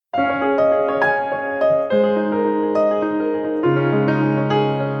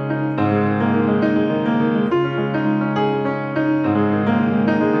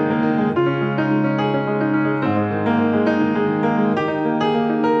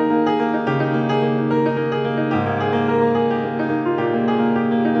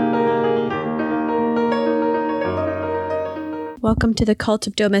Welcome to the Cult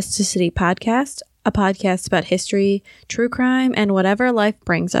of Domesticity podcast, a podcast about history, true crime, and whatever life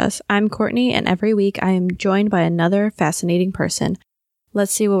brings us. I'm Courtney, and every week I am joined by another fascinating person.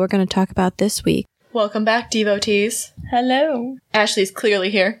 Let's see what we're going to talk about this week. Welcome back, devotees. Hello. Ashley's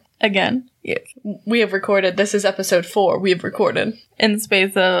clearly here. Again. Yes. We have recorded. This is episode 4. We have recorded. In the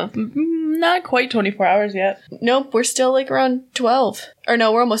space of not quite 24 hours yet. Nope, we're still like around 12. Or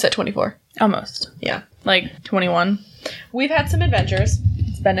no, we're almost at 24. Almost. Yeah. Like 21. We've had some adventures.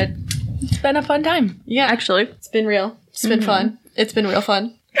 It's been a fun time. Yeah. Actually. It's been real. It's been fun. It's been real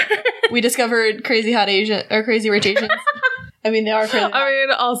fun. We discovered Crazy Hot Asian, or Crazy Rich Asians. I mean, they are crazy. I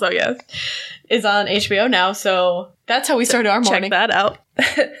mean, also, yes. Is on HBO now, so that's how we started our morning. Check that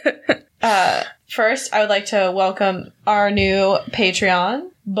out. First, I would like to welcome our new Patreon,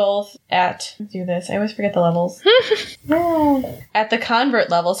 both at... Let's do this. I always forget the levels. At the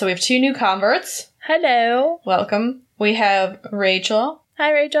convert level, so we have 2 new converts. Hello. Welcome. We have Rachel.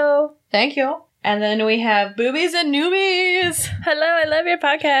 Hi, Rachel. Thank you. And then we have Boobies and Newbies. Hello, I love your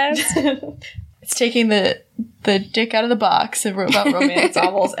podcast. It's taking the dick out of the box about romance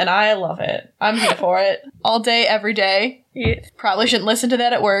novels, and I love it. I'm here for it. All day, every day. Yes. Probably shouldn't listen to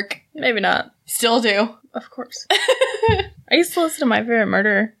that at work. Maybe not. Still do. Of course. I used to listen to My Favorite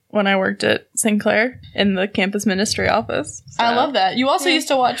Murder when I worked at Sinclair in the campus ministry office. So. I love that. You also used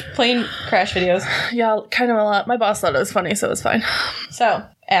to watch plane crash videos. Yeah, kind of a lot. My boss thought it was funny, so it was fine. So,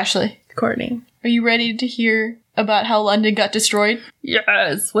 Ashley. Courtney. Are you ready to hear about how London got destroyed?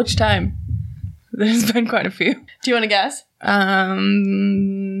 Yes. Which time? There's been quite a few. Do you want to guess?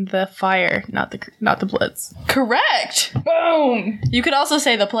 The fire, not the Blitz. Correct! Boom! You could also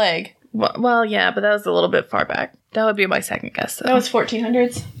say the plague. Well, yeah, but that was a little bit far back. That would be my second guess, though. That was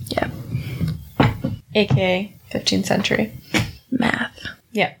 1400s? Yeah. AKA 15th century. Math.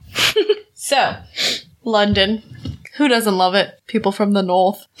 Yeah. So, London. Who doesn't love it? People from the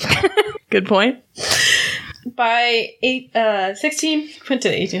north. Good point. By 16, went to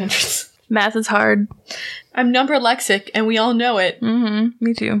the 1800s. Math is hard. I'm number lexic, and we all know it. Mm-hmm.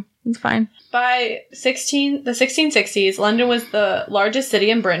 Me too. It's fine. By the 1660s, London was the largest city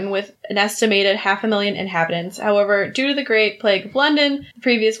in Britain with an estimated 500,000 inhabitants. However, due to the Great Plague of London, the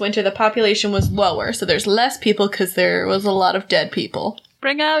previous winter, the population was lower. So there's less people because there was a lot of dead people.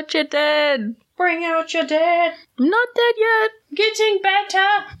 Bring out your dead. Bring out your dead. I'm not dead yet. Getting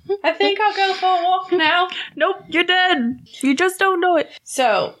better. I think I'll go for a walk now. Nope, you're dead. You just don't know it.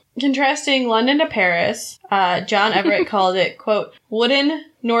 So, contrasting London to Paris, John Everett called it, quote, wooden,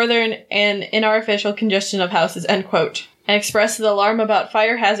 northern, and inartificial congestion of houses, end quote, and expressed the alarm about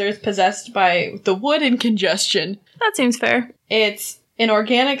fire hazards possessed by the wooden congestion. That seems fair. It's an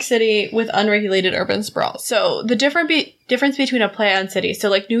organic city with unregulated urban sprawl. So the difference between a planned city, so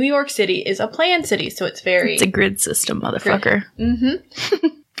like New York City is a planned city, so it's very... It's a grid system, motherfucker. Mm-hmm.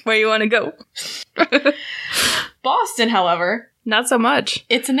 Where you want to go? Boston, however... Not so much.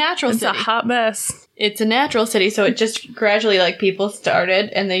 It's a natural city. It's a hot mess. It's a natural city, so it just gradually, like, people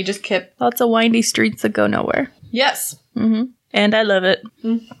started, and they just kept... Lots of windy streets that go nowhere. Yes. Mm-hmm. And I love it.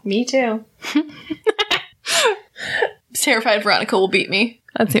 Me too. Terrified Veronica will beat me.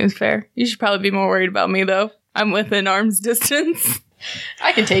 That seems fair. You should probably be more worried about me, though. I'm within arm's distance.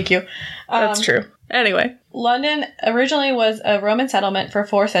 I can take you. That's true. Anyway. London originally was a Roman settlement for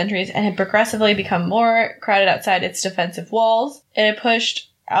 4 centuries and had progressively become more crowded outside its defensive walls. It had pushed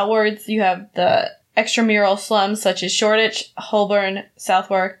outwards. You have the extramural slums such as Shoreditch, Holborn,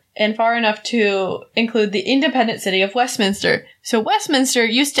 Southwark, and far enough to include the independent city of Westminster. So Westminster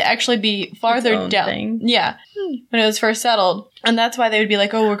used to actually be farther down. Thing. Yeah. When it was first settled. And that's why they would be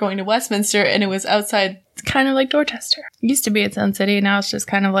like, oh, we're going to Westminster, and it was outside. It's kind of like Dorchester. It used to be its own city, now it's just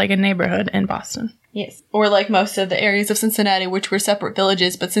kind of like a neighborhood in Boston. Yes. Or like most of the areas of Cincinnati, which were separate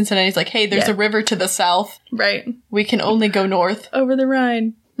villages, but Cincinnati's like, hey, there's a river to the south. Right. We can only go north. Over the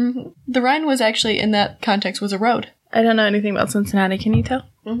Rhine. Mm-hmm. The Rhine was actually, in that context, was a road. I don't know anything about Cincinnati. Can you tell?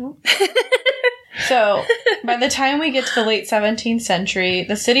 Mm-hmm. So, by the time we get to the late 17th century,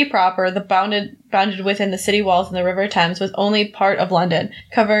 the city proper, bounded within the city walls and the River Thames, was only part of London,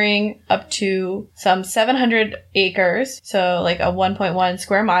 covering up to some 700 acres, so like a 1.1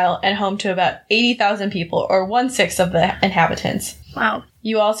 square mile, and home to about 80,000 people, or 1/6 of the inhabitants. Wow.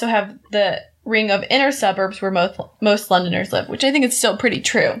 You also have the ring of inner suburbs where most Londoners live, which I think is still pretty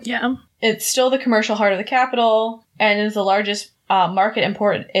true. Yeah. It's still the commercial heart of the capital, and is the largest market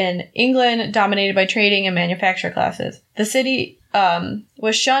import in England, dominated by trading and manufacturer classes. The city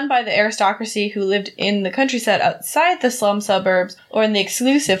was shunned by the aristocracy who lived in the countryside outside the slum suburbs or in the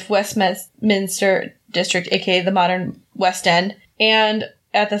exclusive Westminster district, aka the modern West End, and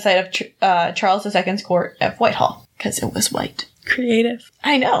at the site of Charles II's court at Whitehall, because it was white. Creative.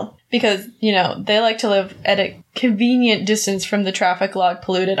 I know. Because, you know, they like to live at a convenient distance from the traffic log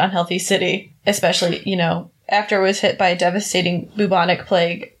polluted, unhealthy city. Especially, you know, after it was hit by a devastating bubonic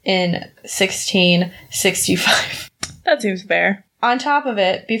plague in 1665. That seems fair. On top of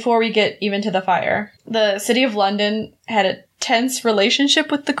it, before we get even to the fire, the city of London had a tense relationship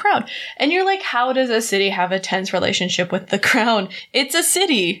with the crown. And you're like, how does a city have a tense relationship with the crown? It's a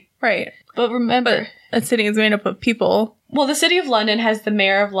city. Right. But remember, a city is made up of people. Well, the city of London has the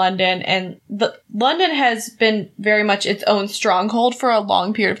mayor of London, and London has been very much its own stronghold for a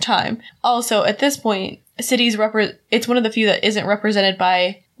long period of time. Also, at this point, cities it's one of the few that isn't represented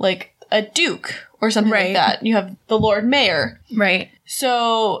by, like, a duke or something like that. You have the Lord Mayor. Right.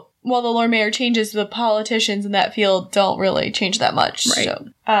 So, while the Lord Mayor changes, the politicians in that field don't really change that much. Right. So,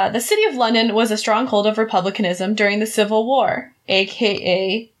 the city of London was a stronghold of republicanism during the Civil War,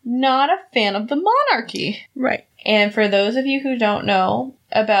 aka not a fan of the monarchy. Right. And for those of you who don't know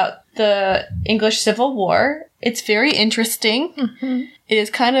about the English Civil War, it's very interesting. Mm-hmm. It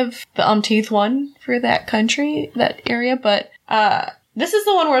is kind of the umpteenth one for that country, that area, but this is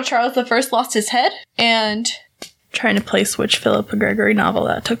the one where Charles I lost his head, and Trying to place which Philippa Gregory novel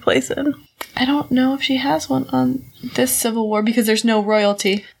that took place in. I don't know if she has one on this Civil War because there's no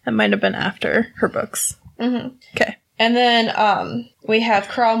royalty. That might have been after her books. Mm-hmm. Okay. And then we have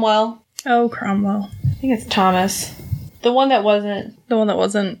Cromwell. Oh, Cromwell. I think it's Thomas. The one that wasn't... The one that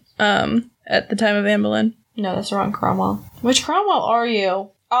wasn't at the time of Anne Boleyn. No, that's the wrong Cromwell. Which Cromwell are you?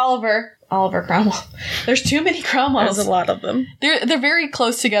 Oliver Cromwell. There's too many Cromwells. There's a lot of them. They're very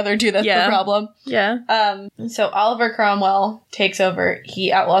close together, too. That's the problem. Yeah. So Oliver Cromwell takes over.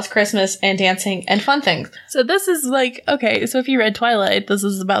 He outlaws Christmas and dancing and fun things. So this is like, okay, so if you read Twilight, this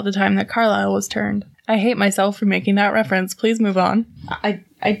is about the time that Carlisle was turned. I hate myself for making that reference. Please move on.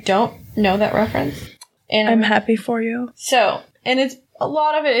 I don't know that reference. And I'm happy for you. So, and it's a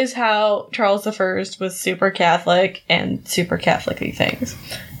lot of it is how Charles I was super Catholic and super Catholic-y things.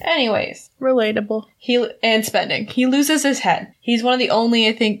 Anyways. Relatable. And spending. He loses his head. He's one of the only,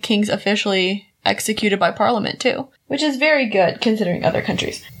 I think, kings officially executed by Parliament, too. Which is very good, considering other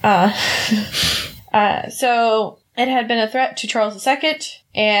countries. So, it had been a threat to Charles II,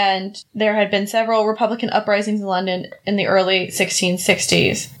 and there had been several Republican uprisings in London in the early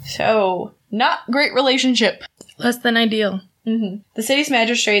 1660s. So, not great relationship. Less than ideal. Mm-hmm. The city's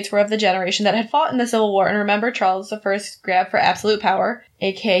magistrates were of the generation that had fought in the Civil War and remember Charles I's grab for absolute power,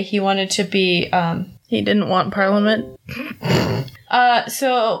 aka he wanted to be, He didn't want Parliament.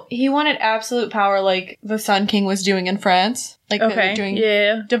 So he wanted absolute power like the Sun King was doing in France. Like they were doing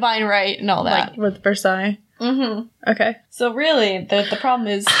divine right and all that. Like with Versailles. Mm-hmm. Okay. So really, the problem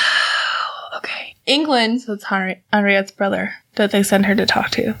is... Okay. England... So it's Henriette's brother that they send her to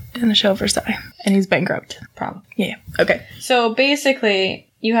talk to in the show Versailles. And he's bankrupt. Problem. Yeah. Okay. So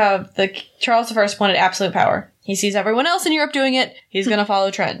basically, you have Charles I wanted absolute power. He sees everyone else in Europe doing it. He's going to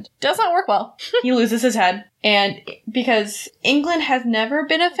follow trend. Does not work well. He loses his head. And because England has never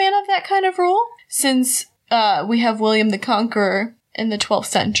been a fan of that kind of rule since we have William the Conqueror in the 12th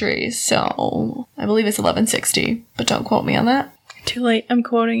century. So I believe it's 1160, but don't quote me on that. Too late. I'm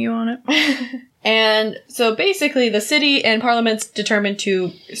quoting you on it. And so basically the city and parliament's determined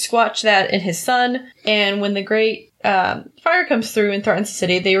to squash that in his son. And when the great fire comes through and threatens the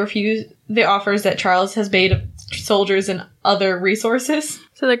city, they refuse the offers that Charles has made of soldiers and other resources.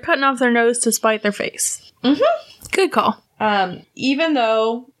 So they're cutting off their nose to spite their face. Mm-hmm. Good call. Even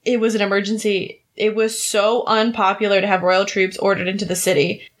though it was an emergency, it was so unpopular to have royal troops ordered into the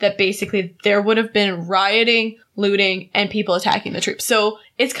city that basically there would have been rioting, looting, and people attacking the troops. So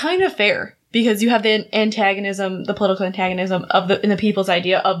it's kind of fair because you have the antagonism, the political antagonism in the people's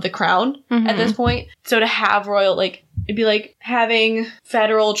idea of the crown at this point. So to have royal, like, it'd be like having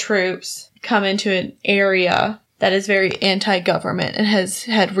federal troops come into an area that is very anti-government and has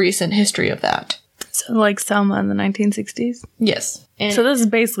had recent history of that. So like Selma in the 1960s? Yes. And so this is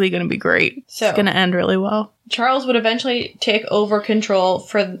basically going to be great. So it's going to end really well. Charles would eventually take over control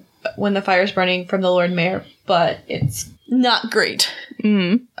for when the fire's burning from the Lord Mayor, but it's not great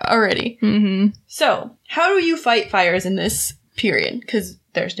already. Mm-hmm. So, how do you fight fires in this period? Because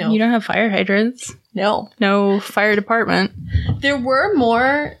there's no... You don't have fire hydrants. No fire department. There were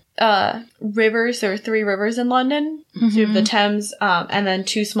more rivers. There were 3 rivers in London. Mm-hmm. So you have the Thames, and then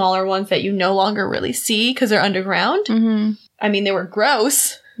 2 smaller ones that you no longer really see because they're underground. Mm-hmm. I mean, they were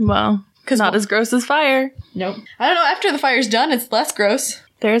gross. Well, not as gross as fire. Nope. I don't know. After the fire's done, it's less gross.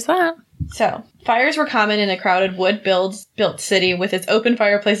 There's that. So, fires were common in a crowded wood-built city with its open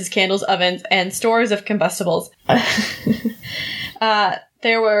fireplaces, candles, ovens, and stores of combustibles.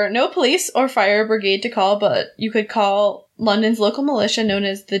 There were no police or fire brigade to call, but you could call London's local militia known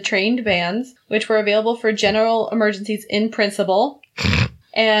as the Trained Bands, which were available for general emergencies in principle.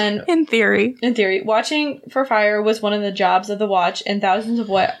 And in theory, watching for fire was one of the jobs of the watch and thousands of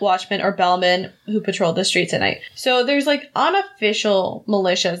watchmen or bellmen who patrolled the streets at night. So there's like unofficial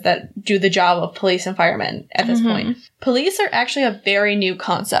militias that do the job of police and firemen at this point. Police are actually a very new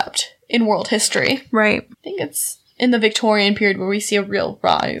concept in world history. Right. I think it's in the Victorian period where we see a real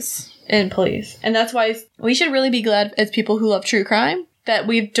rise in police. And that's why we should really be glad as people who love true crime that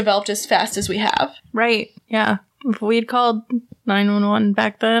we've developed as fast as we have. Right. Yeah. If we had called 911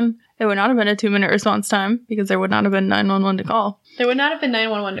 back then, it would not have been a 2-minute response time because there would not have been 911 to call. There would not have been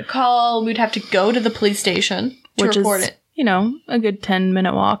 911 to call. We'd have to go to the police station to report it. You know, a good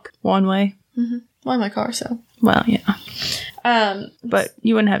 10-minute walk one way. Well, in my car, so. Well, yeah. But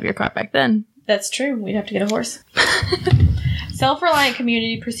you wouldn't have your car back then. That's true. We'd have to get a horse. Self-reliant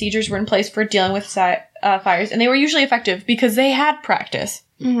community procedures were in place for dealing with fires, and they were usually effective because they had practice.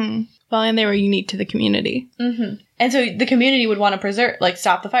 Well, and they were unique to the community. And so the community would want to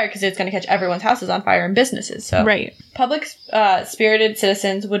stop the fire because it's going to catch everyone's houses on fire and businesses. So right. Public spirited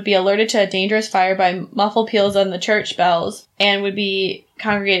citizens would be alerted to a dangerous fire by muffled peals on the church bells and would be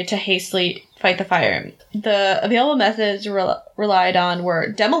congregated to hastily fight the fire. The available methods relied on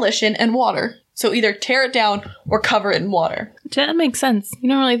were demolition and water. So either tear it down or cover it in water. That makes sense. You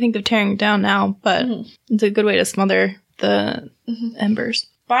don't really think of tearing it down now, but it's a good way to smother the embers.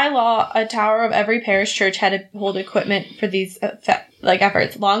 By law, a tower of every parish church had to hold equipment for these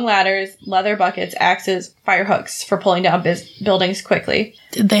efforts. Long ladders, leather buckets, axes, fire hooks for pulling down buildings quickly.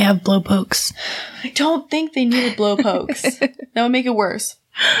 Did they have blowpokes? I don't think they needed blowpokes. That would make it worse.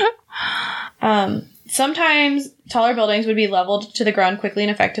 Sometimes taller buildings would be leveled to the ground quickly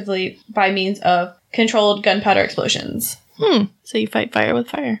and effectively by means of controlled gunpowder explosions. So you fight fire with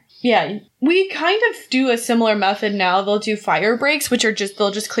fire. Yeah, we kind of do a similar method now. They'll do fire breaks, which are they'll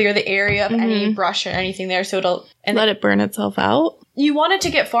just clear the area of any brush or anything there, so it'll... And let it burn itself out? You want it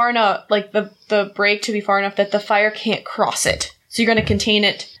to get far enough, like the break to be far enough that the fire can't cross it. So you're going to contain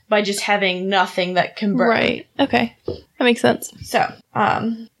it by just having nothing that can burn. Right, okay. That makes sense. So,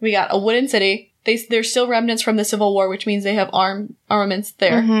 we got a wooden city. There's still remnants from the Civil War, which means they have armaments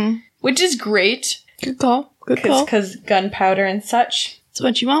there, which is great. Good call. Good call. Because gunpowder and such. It's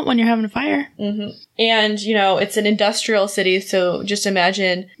what you want when you're having a fire. And, it's an industrial city, so just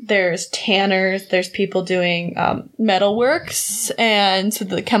imagine there's tanners, there's people doing metalworks, and so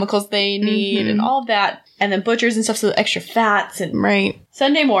the chemicals they need, and all of that. And then butchers and stuff, so the extra fats. And right.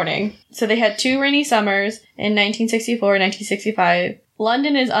 Sunday morning. So they had 2 rainy summers in 1964 and 1965.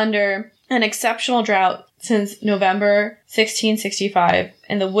 London is under an exceptional drought since November 1665,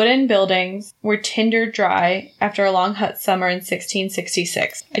 and the wooden buildings were tindered dry after a long hot summer in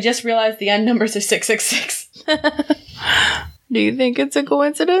 1666. I just realized the end numbers are 666. Do you think it's a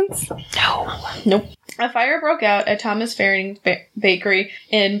coincidence? No. Nope. A fire broke out at Thomas Faring's bakery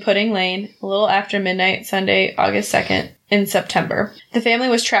in Pudding Lane a little after midnight Sunday, August 2nd, in September. The family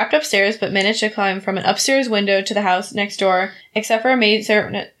was trapped upstairs but managed to climb from an upstairs window to the house next door, except for a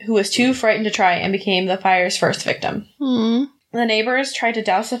maidservant who was too frightened to try and became the fire's first victim. The neighbors tried to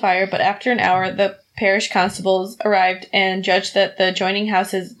douse the fire, but after an hour, the parish constables arrived and judged that the adjoining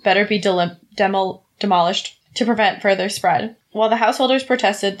houses better be demolished to prevent further spread. While the householders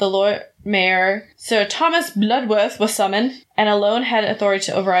protested, the Lord Mayor, Sir Thomas Bloodworth, was summoned and alone had authority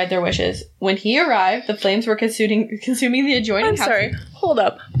to override their wishes. When he arrived, the flames were consuming the adjoining house. Sorry. Hold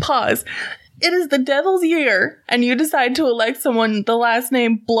up. Pause. It is the devil's year, and you decide to elect someone the last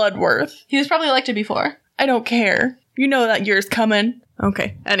name Bloodworth. He was probably elected before. I don't care. You know that year's coming.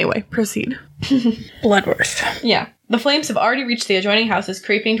 Okay. Anyway, proceed. Bloodworth. Yeah. The flames have already reached the adjoining houses,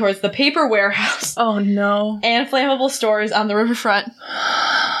 creeping towards the paper warehouse. Oh, no. And flammable stores on the riverfront.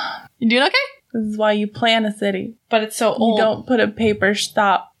 You doing okay? This is why you plan a city. But it's so old. You don't put a paper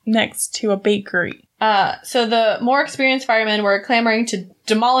stop next to a bakery. So the more experienced firemen were clamoring to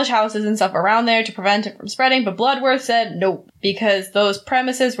demolish houses and stuff around there to prevent it from spreading, but Bloodworth said nope, because those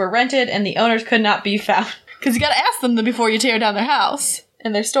premises were rented and the owners could not be found. Because you gotta ask them before you tear down their house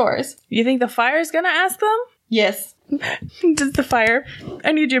and their stores. You think the fire's gonna ask them? Yes. Does the fire?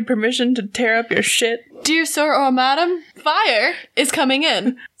 I need your permission to tear up your shit. Dear sir or madam, fire is coming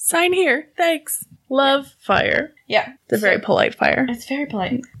in. Sign here. Thanks. Love, fire. Yeah. It's a very polite fire. It's very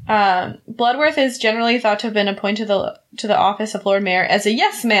polite. Bloodworth is generally thought to have been appointed to the office of Lord Mayor as a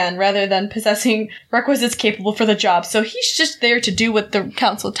yes man rather than possessing requisites capable for the job. So he's just there to do what the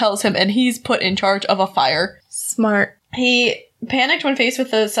council tells him, and he's put in charge of a fire. Smart. He panicked when faced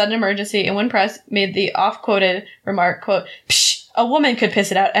with the sudden emergency, and when pressed, made the oft-quoted remark, quote, "Psh, a woman could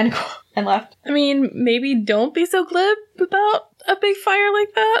piss it out," end quote. and left. I mean, maybe don't be so glib about a big fire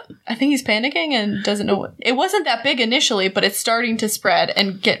like that. I think he's panicking and doesn't know what. It wasn't that big initially, but it's starting to spread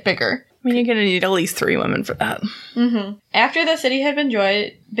and get bigger. I mean, you're gonna need at least 3 women for that. Mm-hmm. After the city had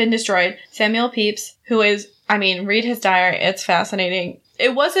been destroyed, Samuel Pepys, who is, I mean, read his diary, it's fascinating.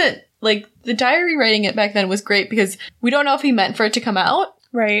 It wasn't, like, the diary writing it back then was great because we don't know if he meant for it to come out.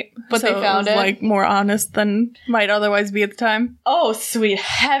 Right. But so they found it. it. Was, like, more honest than might otherwise be at the time. Oh, sweet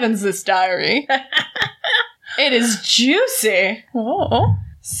heavens, this diary. It is juicy. Oh.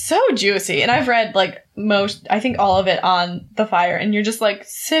 So juicy. And I've read, like, I think all of it on the fire, and you're just like,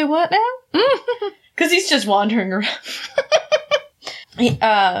 say what now? Because he's just wandering around.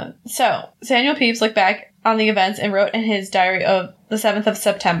 So, Samuel Pepys looked back on the events and wrote in his diary of the 7th of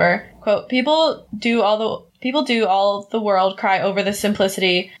September, quote, People do all the world cry over the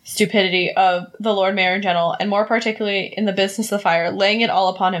simplicity, stupidity of the Lord Mayor in general, and more particularly in the business of the fire, laying it all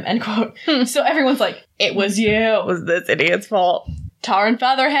upon him, end quote. So everyone's like, it was you. It was this idiot's fault. Tar and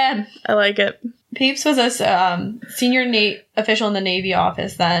feather him. I like it. Pepys was a senior official in the Navy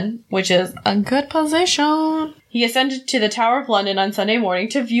office then, which is a good position. He ascended to the Tower of London on Sunday morning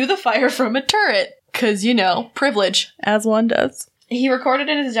to view the fire from a turret. 'Cause, you know, privilege. As one does. He recorded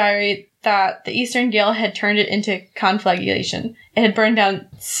in his diary that the eastern gale had turned it into conflagration. It had burned down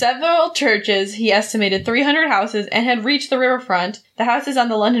several churches, he estimated 300 houses, and had reached the riverfront. The houses on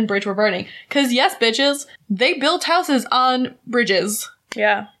the London Bridge were burning. 'Cause yes, bitches, they built houses on bridges.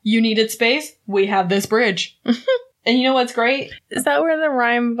 Yeah. You needed space? We have this bridge. And you know what's great? Is that where the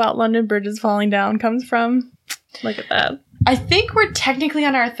rhyme about London bridges falling down comes from? Look at that. I think we're technically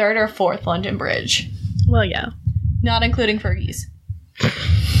on our 3rd or 4th London Bridge. Well, yeah. Not including Fergie's.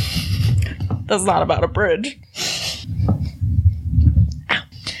 That's not about a bridge.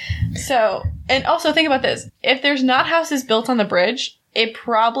 So, and also think about this. If there's not houses built on the bridge, it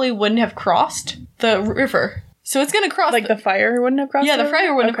probably wouldn't have crossed the river. So it's going to cross. Like the fire wouldn't have crossed Yeah, the river?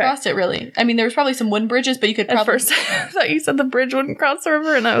 fire wouldn't have crossed it, really. I mean, there was probably some wooden bridges, but you could At probably... first, I thought you said the bridge wouldn't cross the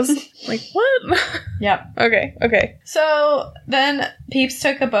river, and I was like, what? Yeah. Okay. So then Pepys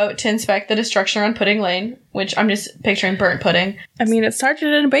took a boat to inspect the destruction around Pudding Lane, which I'm just picturing burnt pudding. I mean, it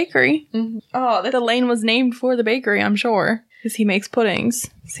started in a bakery. Mm-hmm. Oh, The lane was named for the bakery, I'm sure, because he makes puddings.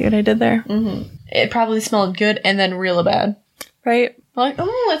 See what I did there? Mm-hmm. It probably smelled good and then real bad. Right? Like,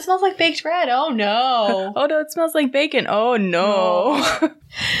 oh, it smells like baked bread. Oh, no. Oh, no, it smells like bacon. Oh, no.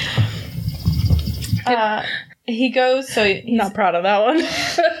 He goes, so he's Not proud of that one.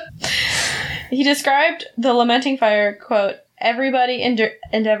 He described the lamenting fire, quote, everybody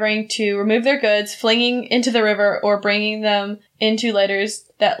endeavoring to remove their goods, flinging into the river, or bringing them into lighters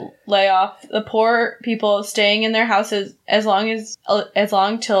that lay off. The poor people staying in their houses as long as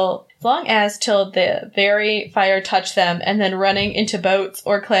till the very fire touched them, and then running into boats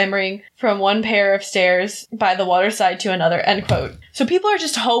or clambering from one pair of stairs by the waterside to another, end quote. So people are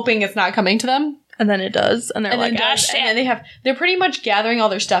just hoping it's not coming to them. And then it does. And they're like, ah, shit. And then they're pretty much gathering all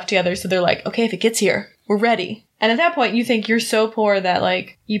their stuff together. So they're like, okay, if it gets here, we're ready. And at that point, you think you're so poor that,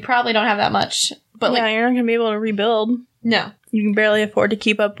 like, you probably don't have that much. But, yeah, like, you're not going to be able to rebuild. No. You can barely afford to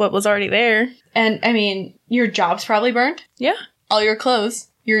keep up what was already there. And, I mean, your job's probably burned. Yeah. All your clothes.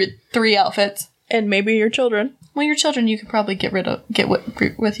 Your 3 outfits. And maybe your children. Well, your children you could probably get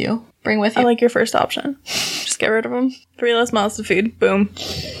with you. Bring with you. I like your first option. Just get rid of them. 3 less mouths to feed. Boom.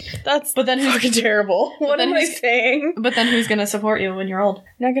 That's fucking terrible. What am I saying? But then who's going to support you when you're old?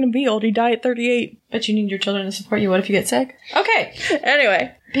 You're not going to be old. You die at 38. But you need your children to support you. What if you get sick? Okay.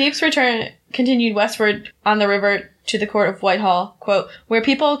 Anyway. Pepys' return continued westward on the river to the court of Whitehall, quote, where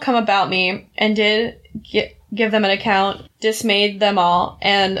people come about me and did give them an account, dismayed them all,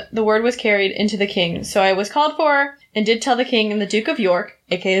 and the word was carried into the king. So I was called for and did tell the king and the Duke of York,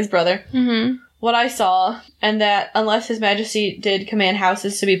 aka his brother, what I saw, and that unless his majesty did command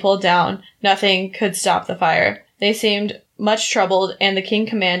houses to be pulled down, nothing could stop the fire. They seemed much troubled, and the king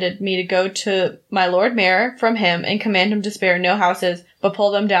commanded me to go to my lord mayor from him and command him to spare no houses, but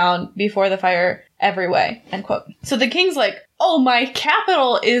pull them down before the fire every way, end quote. So the king's like, oh, my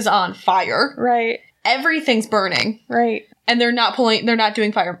capital is on fire. Right. Everything's burning. Right. And they're not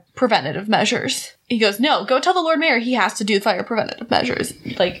doing fire preventative measures. He goes, no, go tell the Lord Mayor he has to do fire preventative measures.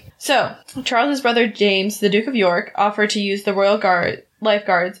 So, Charles's brother James, the Duke of York, offered to use the Royal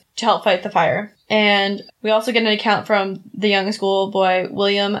Lifeguards to help fight the fire. And we also get an account from the young schoolboy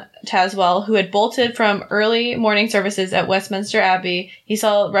William Taswell, who had bolted from early morning services at Westminster Abbey. He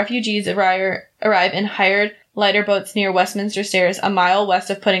saw refugees arrive in hired lighter boats near Westminster Stairs, a mile west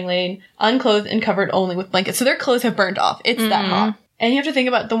of Pudding Lane, unclothed and covered only with blankets. So their clothes have burned off. It's that hot. And you have to think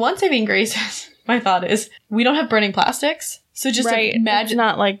about the one saving grace is my thought is, we don't have burning plastics. So just Right. imagine. It's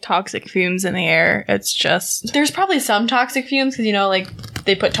not like toxic fumes in the air. It's just, There's probably some toxic fumes because, you know, like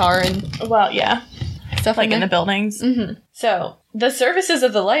they put tar and well, yeah. stuff Like in the there. buildings. So the services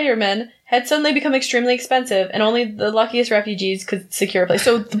of the lightermen had suddenly become extremely expensive, and only the luckiest refugees could secure a place.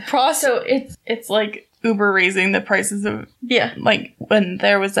 So the process. So it's like Uber raising the prices of, Yeah. like when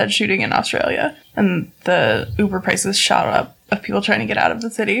there was that shooting in Australia and the Uber prices shot up of people trying to get out of the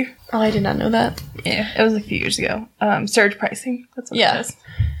city. Oh, I did not know that. Yeah, it was a few years ago. Surge pricing. That's what Yeah. it is.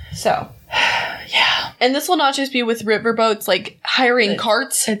 So, Yeah. and this will not just be with riverboats, like hiring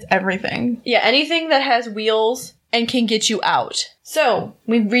carts. It's everything. Yeah, anything that has wheels and can get you out. So,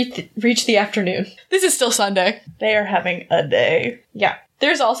 we've reached the afternoon. This is still Sunday. They are having a day. Yeah.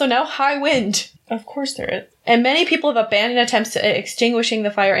 There's also now high wind. Of course there is. And many people have abandoned attempts at extinguishing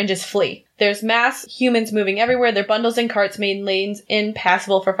the fire and just flee. There's mass humans moving everywhere. Their bundles and carts made lanes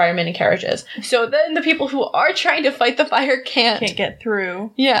impassable for firemen and carriages. So then the people who are trying to fight the fire can't. Can't get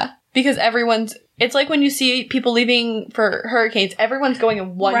through. Yeah. Because it's like when you see people leaving for hurricanes, everyone's going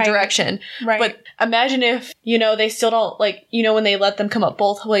in one Right. direction. Right. But imagine if, they still don't, when they let them come up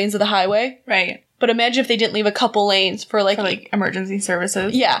both lanes of the highway. Right. But imagine if they didn't leave a couple lanes for For emergency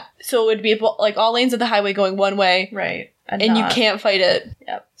services. yeah. So it would be all lanes of the highway going one way. Right. And you can't fight it.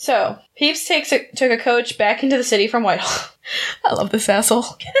 Yep. So, Pepys took a coach back into the city from Whitehall. I love this asshole.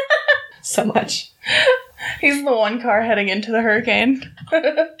 So much. He's the one car heading into the hurricane.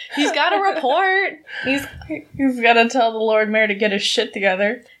 He's got a report. He's got to tell the Lord Mayor to get his shit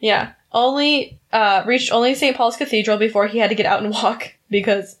together. Yeah. Reached only St. Paul's Cathedral before he had to get out and walk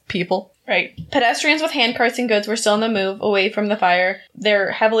because people. Right. Pedestrians with handcarts and goods were still on the move away from the fire.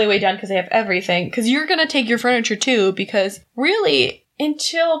 They're heavily weighed down because they have everything. Because you're going to take your furniture too, because really,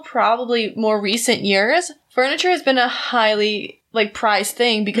 until probably more recent years, furniture has been a highly prized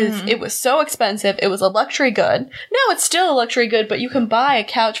thing because it was so expensive. It was a luxury good. Now it's still a luxury good, but you can buy a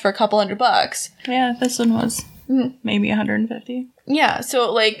couch for a couple $100. Yeah, this one was maybe 150. Yeah,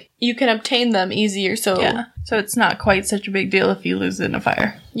 so you can obtain them easier. So Yeah. So it's not quite such a big deal if you lose it in a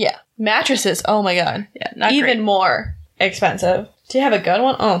fire. yeah. Mattresses, oh my god. Yeah, not Even great. more expensive. Do you have a good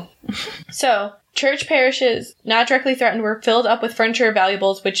one? Oh. So, church parishes not directly threatened were filled up with furniture and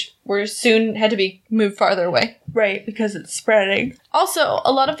valuables, which were soon had to be moved farther away. Right, because it's spreading. Also,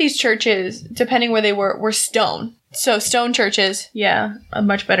 a lot of these churches, depending where they were stone. So, stone churches. Yeah, a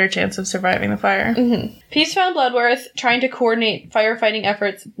much better chance of surviving the fire. Pepys found Bloodworth trying to coordinate firefighting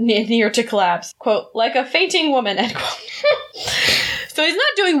efforts near to collapse. Quote, like a fainting woman, end quote. So he's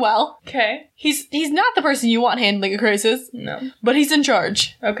not doing well. Okay. He's not the person you want handling a crisis, No. but he's in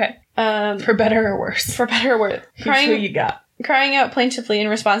charge. Okay. For better or worse. For better or worse. He's who you got. Crying out plaintively in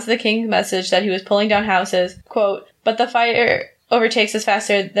response to the king's message that he was pulling down houses, quote, but the fire overtakes us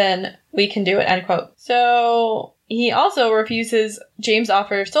faster than we can do it, end quote. So he also refuses James'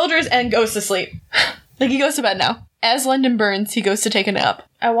 offer of soldiers and goes to sleep. He goes to bed now. As London burns, he goes to take a nap.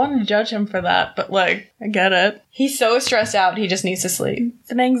 I want to judge him for that, but I get it. He's so stressed out, he just needs to sleep. It's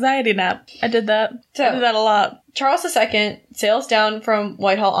an anxiety nap. I did that. I did that a lot. Charles II sails down from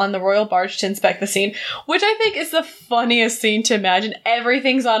Whitehall on the royal barge to inspect the scene, which I think is the funniest scene to imagine.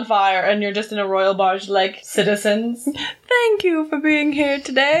 Everything's on fire and you're just in a royal barge like citizens. Thank you for being here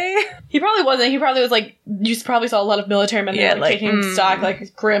today. He probably wasn't. He probably was you probably saw a lot of military men Yeah, taking stock,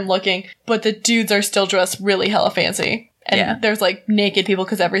 grim looking. But the dudes are still dressed really hella fancy. And there's naked people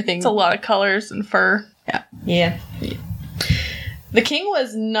because everything. It's a lot of colors and fur. Yeah. The king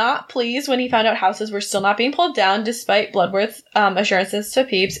was not pleased when he found out houses were still not being pulled down, despite Bloodworth's assurances to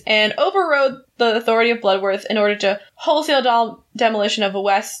Pepys, and overrode the authority of Bloodworth in order to wholesale demolition of the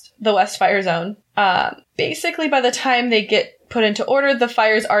West Fire Zone. Basically, by the time they get put into order, the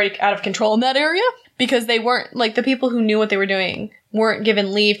fire's already out of control in that area, because they weren't, the people who knew what they were doing weren't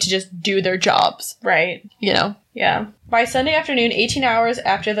given leave to just do their jobs. Right. Yeah. By Sunday afternoon, 18 hours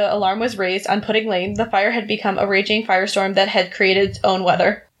after the alarm was raised on Pudding Lane, the fire had become a raging firestorm that had created its own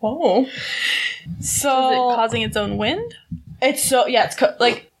weather. Oh. So Is it causing its own wind? It's so, yeah,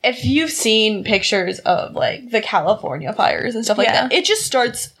 it's if you've seen pictures of the California fires and stuff like that, it just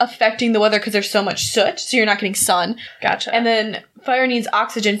starts affecting the weather because there's so much soot, so you're not getting sun. Gotcha. And then fire needs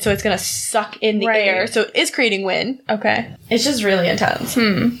oxygen, so it's going to suck in the air, so it is creating wind. Okay. It's just really intense.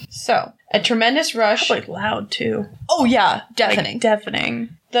 So, a tremendous rush. Probably loud, too. Oh, yeah, deafening. Deafening.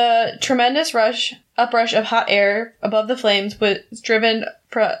 The tremendous uprush of hot air above the flames was driven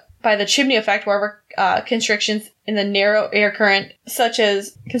by the chimney effect, wherever constrictions in the narrow air current, such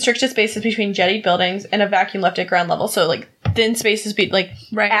as constricted spaces between jettied buildings and a vacuum left at ground level. So, thin spaces, like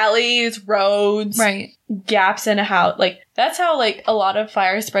Right. alleys, roads, Right. gaps in a house. Like, that's how, like, a lot of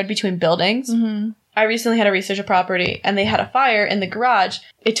fires spread between buildings. Mm-hmm. I recently had to research a property, and they had a fire in the garage.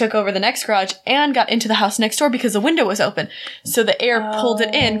 It took over the next garage and got into the house next door because the window was open. So the air pulled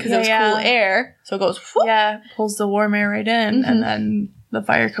it in because it was cool air. So it goes, whoop. Yeah, pulls the warm air right in, and then the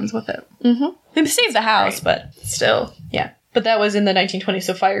fire comes with it. Mm-hmm. They saved the house, but still, yeah. But that was in the 1920s,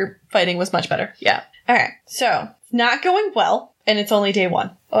 so firefighting was much better. Yeah. Okay, so not going well, and it's only day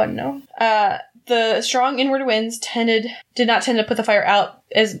 1. Oh, no. The strong inward winds did not tend to put the fire out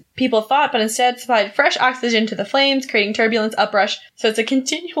as people thought, but instead supplied fresh oxygen to the flames, creating turbulence, uprush. So it's a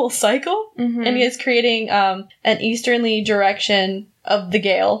continual cycle, and it's creating an easterly direction of the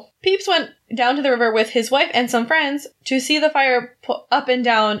gale. Pepys went down to the river with his wife and some friends to see the fire up and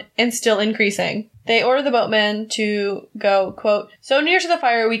down and still increasing. They ordered the boatmen to go, quote, so near to the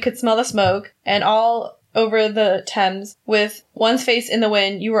fire we could smell the smoke, and all over the Thames, with one's face in the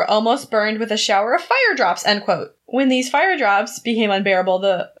wind, you were almost burned with a shower of fire drops, end quote. When these fire drops became unbearable,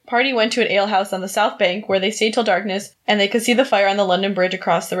 the party went to an alehouse on the south bank, where they stayed till darkness, and they could see the fire on the London Bridge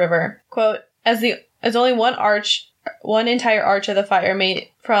across the river. Quote, as only one entire arch of the fire made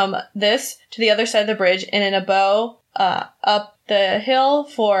from this to the other side of the bridge, and in a bow up the hill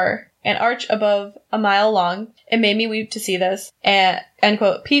for an arch above a mile long. It made me weep to see this. And, end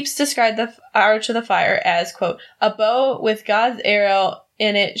quote. Pepys described the arch of the fire as, quote, a bow with God's arrow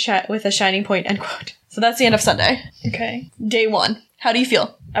in it with a shining point, end quote. So that's the end of Sunday. Okay. Day 1. How do you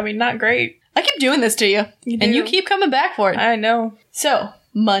feel? I mean, not great. I keep doing this to you. And you keep coming back for it. I know. So,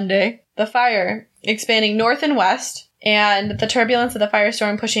 Monday, the fire expanding north and west, and the turbulence of the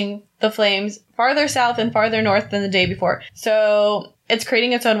firestorm pushing the flames farther south and farther north than the day before. So, it's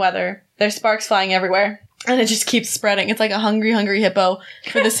creating its own weather. There's sparks flying everywhere. And it just keeps spreading. It's like a hungry, hungry hippo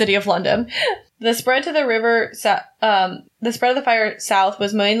for the city of London. The spread to the river, the spread of the fire south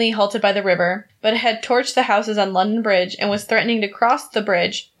was mainly halted by the river, but it had torched the houses on London Bridge and was threatening to cross the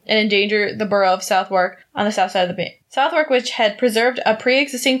bridge and endanger the borough of Southwark on the south side of the bay. Southwark, which had preserved a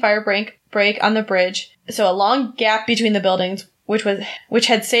pre-existing fire break on the bridge, so a long gap between the buildings, which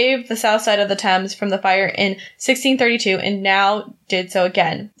had saved the south side of the Thames from the fire in 1632 and now did so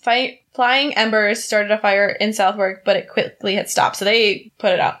again. Flying embers started a fire in Southwark, but it quickly had stopped, so they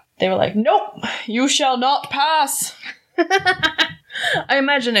put it out. They were like, nope, you shall not pass. I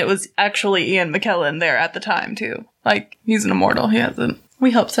imagine it was actually Ian McKellen there at the time, too. Like, he's an immortal. He hasn't.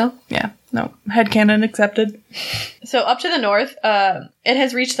 We hope so. Yeah. No. Headcanon accepted. So up to the north, it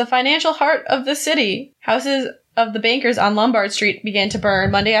has reached the financial heart of the city. Houses of the bankers on Lombard Street began to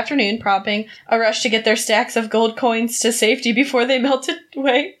burn Monday afternoon, prompting a rush to get their stacks of gold coins to safety before they melted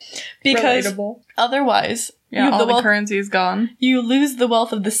away. Because relatable. Otherwise, yeah, all the currency is gone. You lose the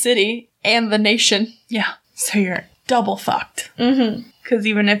wealth of the city and the nation. Yeah. So you're double fucked. Mm-hmm. Because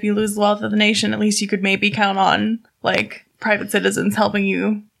even if you lose the wealth of the nation, at least you could maybe count on, like, private citizens helping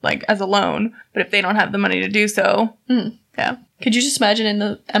you, like, as a loan. But if they don't have the money to do so, yeah. Could you just imagine in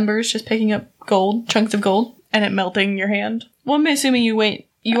the embers just picking up gold, chunks of gold? And it melting your hand? Well, I'm assuming you're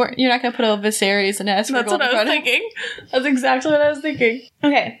not going to put a Viserys and ask for gold. That's what I was thinking. That's exactly what I was thinking.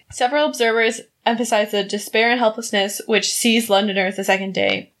 Okay. Several observers emphasized the despair and helplessness which seized Londoners the second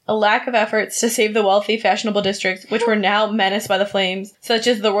day. A lack of efforts to save the wealthy, fashionable districts, which were now menaced by the flames, such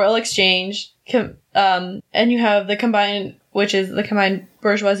as the Royal Exchange, and you have the combined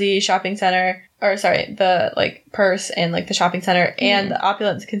bourgeoisie shopping center, the purse and the shopping center, and the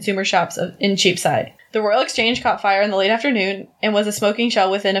opulent consumer shops in Cheapside. The Royal Exchange caught fire in the late afternoon and was a smoking shell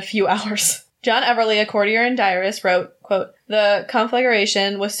within a few hours. John Everley, a courtier and diarist, wrote, quote, the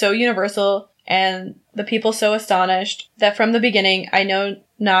conflagration was so universal and the people so astonished that from the beginning, I know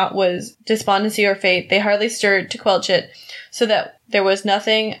not was despondency or fate, they hardly stirred to quench it, so that there was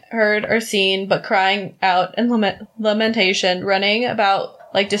nothing heard or seen but crying out and lamentation, running about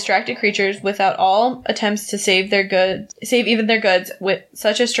like distracted creatures, without all attempts to save even their goods, with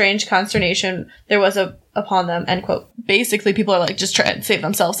such a strange consternation there was upon them, end quote. Basically, people are just trying to save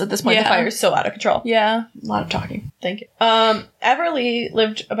themselves at this point. Yeah. The fire is so out of control. Yeah. A lot of talking. Thank you. Everley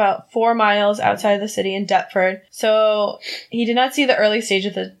lived about 4 miles outside of the city in Deptford, so he did not see the early stage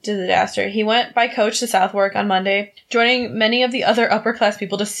of the disaster. He went by coach to Southwark on Monday, joining many of the other upper-class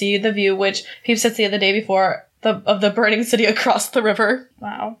people to see the view which Pepys had seen the day before of the burning city across the river.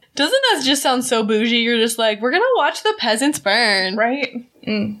 Wow. Doesn't that just sound so bougie? You're just like, we're gonna watch the peasants burn. Right?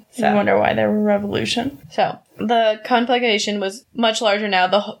 I wonder why there were revolution. So, the conflagration was much larger now.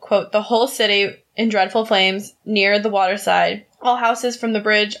 The whole city in dreadful flames near the waterside. All houses from the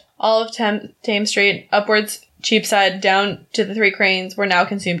bridge, all of Thames Street, upwards Cheapside, down to the 3 Cranes were now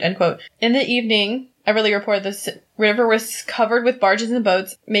consumed, end quote. In the evening, Everly reported the river was covered with barges and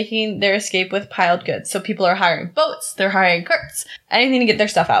boats, making their escape with piled goods. So people are hiring boats, they're hiring carts, anything to get their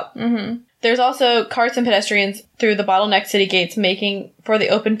stuff out. Mm-hmm. There's also carts and pedestrians through the bottleneck city gates, making for the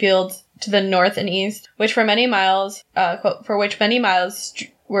open fields to the north and east, which for many miles,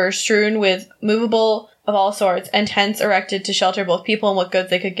 were strewn with movable of all sorts, and tents erected to shelter both people and what goods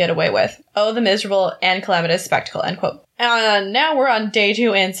they could get away with. Oh, the miserable and calamitous spectacle, end quote. And now we're on day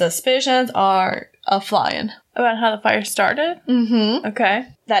 2, and suspicions are a-flying. About how the fire started? Mm-hmm. Okay.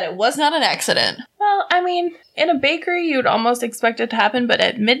 That it was not an accident. Well, I mean, in a bakery, you'd almost expect it to happen, but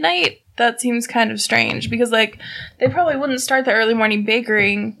at midnight, that seems kind of strange, because, like, they probably wouldn't start the early morning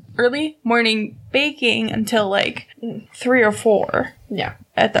baking until, like, 3 or 4. Yeah.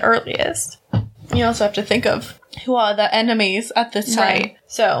 At the earliest. You also have to think of who are the enemies at this time. Right.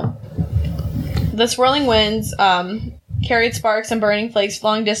 So, the swirling winds carried sparks and burning flakes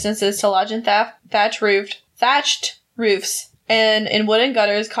long distances to lodge in thatched roofs and in wooden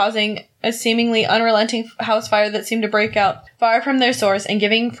gutters, causing a seemingly unrelenting house fire that seemed to break out far from their source and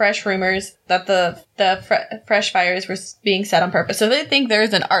giving fresh rumors that the fresh fires were being set on purpose. So they think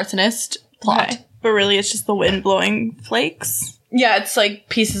there's an arsonist plot. Okay. But really, it's just the wind blowing flakes? Yeah, it's like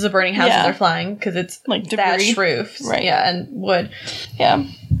pieces of burning houses Yeah. are flying because it's Like debris. thatched roofs. Right. Yeah, and wood. Yeah.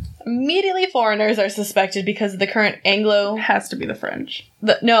 Immediately foreigners are suspected because of the current Has to be the French.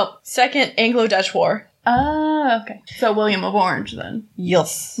 Second Anglo-Dutch War. Ah, okay. So William of Orange, then.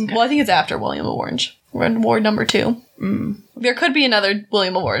 Yes. Okay. Well, I think it's after William of Orange. We're in War number 2. There could be another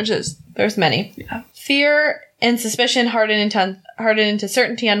William of Oranges. There's many. Yeah. Fear and suspicion hardened into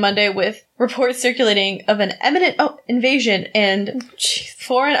certainty on Monday, with reports circulating of an imminent invasion and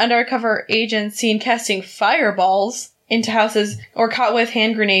foreign undercover agents seen casting fireballs into houses or caught with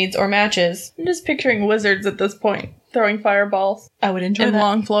hand grenades or matches. I'm just picturing wizards at this point, throwing fireballs. I would enjoy In that.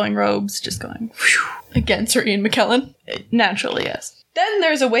 long flowing robes, just going, whew. Again, Sir Ian McKellen. Naturally, yes. Then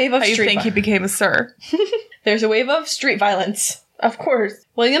there's a wave of How you street think he became a sir? There's a wave of street violence. Of course.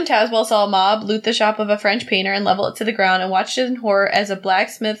 William Tazewell saw a mob loot the shop of a French painter and level it to the ground, and watched it in horror as a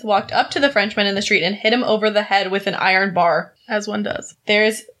blacksmith walked up to the Frenchman in the street and hit him over the head with an iron bar. As one does.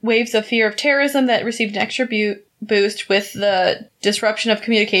 There's waves of fear of terrorism that received an extra boost with the disruption of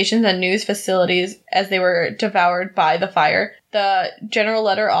communications and news facilities as they were devoured by the fire. The General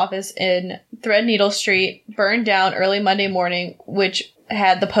Letter Office in Threadneedle Street burned down early Monday morning, which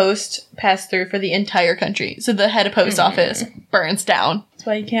had the post pass through for the entire country. So the head of post office burns down. That's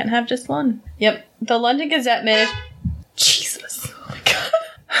why you can't have just one. Yep. The London Gazette managed... Jesus. Oh my god.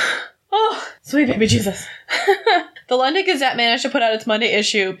 Oh, sweet baby Jesus. The London Gazette managed to put out its Monday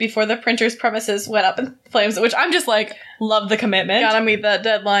issue before the printer's premises went up in flames, which I'm just like, love the commitment. Gotta meet that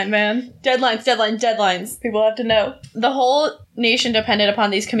deadline, man. Deadlines. People have to know. The whole nation depended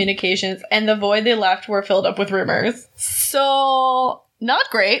upon these communications, and the void they left were filled up with rumors. So, not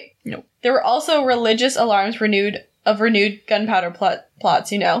great. Nope. There were also religious alarms renewed gunpowder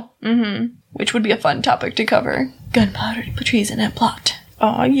plots, you know. Mm-hmm. Which would be a fun topic to cover. Gunpowder, treason, and plot.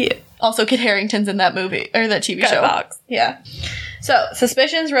 Oh, yeah. Also, Kit Harington's in that movie, or that TV show. Fox. Yeah. So,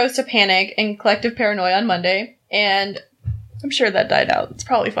 suspicions rose to panic and collective paranoia on Monday, and I'm sure that died out. It's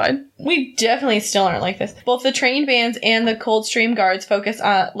probably fine. we definitely still aren't like this. Both the trained bands and the Coldstream Guards focus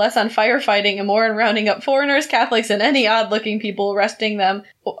less on firefighting and more on rounding up foreigners, Catholics, and any odd-looking people, arresting them,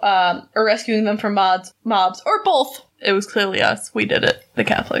 or rescuing them from mobs, or both. It was clearly us. We did it. The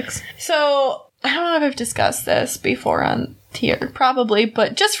Catholics. So, I don't know if I've discussed this before on here, probably,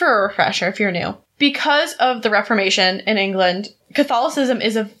 but just for a refresher if you're new. Because of the Reformation in England, Catholicism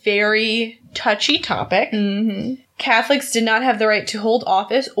is a very touchy topic. Mm-hmm. Catholics did not have the right to hold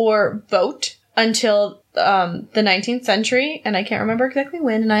office or vote until the 19th century, and I can't remember exactly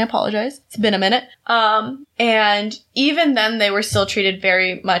when, and I apologize. It's been a minute. And even then, they were still treated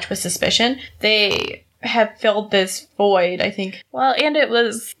very much with suspicion. They have filled this void, I think. Well, and it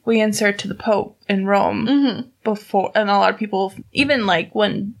was, we answered to the Pope in Rome before, and a lot of people, even like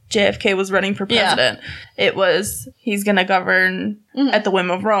when JFK was running for president, it was, he's gonna govern at the whim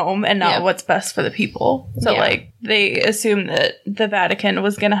of Rome and not what's best for the people. So like, they assumed that the Vatican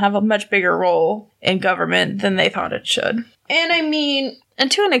was gonna have a much bigger role in government than they thought it should. And I mean,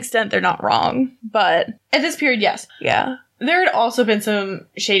 And to an extent, they're not wrong, but at this period, yes. yeah. There had also been some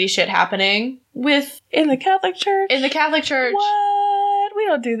shady shit happening In the Catholic Church? in the Catholic Church. What? We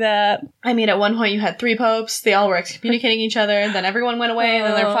don't do that. I mean, at one point you had 3 popes. They all were excommunicating each other, and then everyone went away, and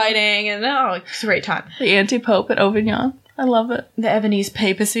then they're fighting, and it's a great time. The anti-pope at Avignon. I love it. The Ebonese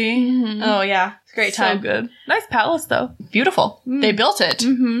papacy. Oh, yeah. It's a great time. So good. Nice palace, though. Beautiful. They built it.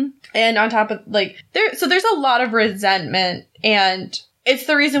 Mm-hmm. And on top of, there's a lot of resentment, and it's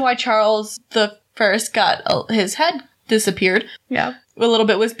the reason why Charles first got his head disappeared. Yeah. A little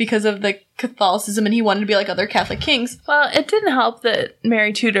bit was because of the Catholicism, and he wanted to be like other Catholic kings. Well, it didn't help that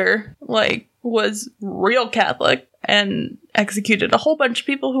Mary Tudor, was real Catholic and executed a whole bunch of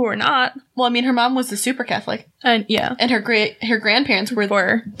people who were not. Well, I mean, her mom was the super Catholic. And, yeah. And her grandparents were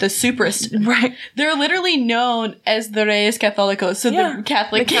the superest. Right. They're literally known as the Reyes Católicos, so the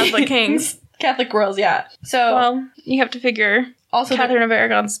Catholic kings. Catholic royals, yeah. So, well, you have to figure also Catherine of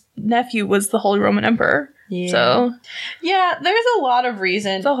Aragon's nephew was the Holy Roman Emperor. Yeah. So, yeah, there's a lot of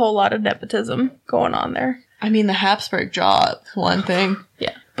reasons. There's a whole lot of nepotism going on there. I mean, the Habsburg job, one thing.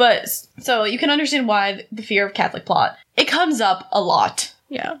 Yeah. But, so you can understand why the fear of Catholic plot. It comes up a lot.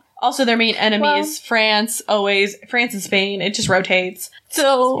 Yeah. Also, their main enemies, France, always. France and Spain, it just rotates.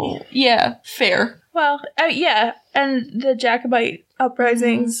 So, yeah, fair. Well, yeah, and the Jacobite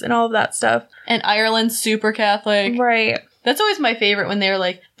uprisings and all of that stuff. And Ireland's super Catholic. Right. That's always my favorite when they're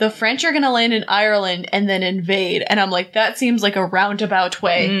like, the French are gonna land in Ireland and then invade. And I'm like, that seems like a roundabout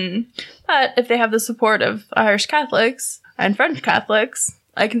way. Mm. But if they have the support of Irish Catholics and French Catholics,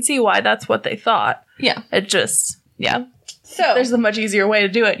 I can see why that's what they thought. Yeah. It just, yeah. So there's a much easier way to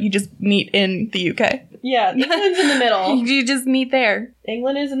do it. You just meet in the UK. Yeah, England's in the middle. You just meet there.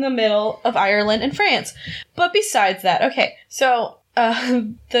 England is in the middle of Ireland and France. But besides that, okay, so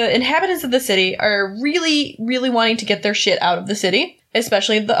the inhabitants of the city are really, really wanting to get their shit out of the city,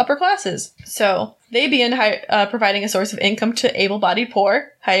 especially the upper classes. So they begin providing a source of income to able-bodied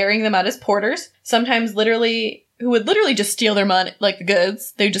poor, hiring them out as porters, sometimes who would literally just steal their money, like the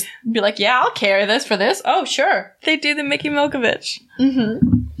goods. They'd just be like, yeah, I'll carry this for this. Oh, sure. They do the Mickey Milkovich.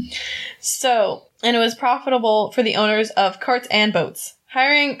 Mm-hmm. So, and it was profitable for the owners of carts and boats.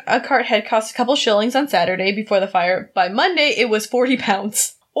 Hiring a cart head cost a couple shillings on Saturday before the fire. By Monday, it was 40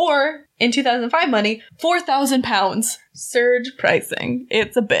 pounds. Or, in 2005 money, 4,000 pounds. Surge pricing.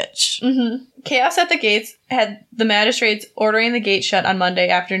 It's a bitch. Mm-hmm. Chaos at the gates had the magistrates ordering the gate shut on Monday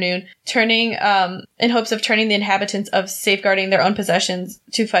afternoon, in hopes of turning the inhabitants of safeguarding their own possessions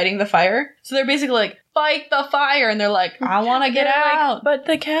to fighting the fire. So they're basically like, fight the fire! And they're like, I want to get out! But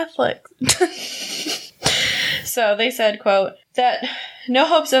the Catholics. So they said, quote, that no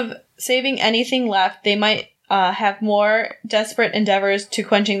hopes of saving anything left, they might have more desperate endeavors to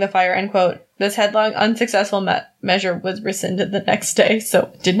quenching the fire, end quote. This headlong, unsuccessful measure was rescinded the next day,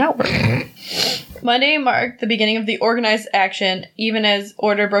 so it did not work. Monday marked the beginning of the organized action, even as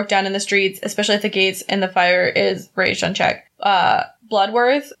order broke down in the streets, especially at the gates, and the fire is raged unchecked.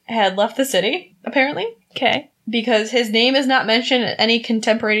 Bloodworth had left the city, apparently. Okay. Because his name is not mentioned in any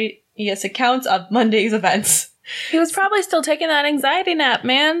contemporaneous accounts of Monday's events. He was probably still taking that anxiety nap,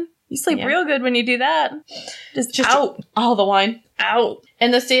 man. You sleep real good when you do that. Just out. All the wine. Out.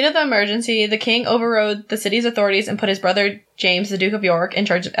 In the state of the emergency, the king overrode the city's authorities and put his brother James, the Duke of York, in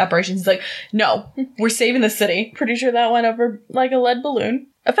charge of operations. He's like, no, we're saving the city. Pretty sure that went over like a lead balloon.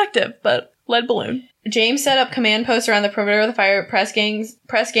 Effective, but lead balloon. James set up command posts around the perimeter of the fire, press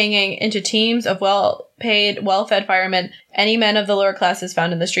ganging into teams of well-paid, well-fed firemen, any men of the lower classes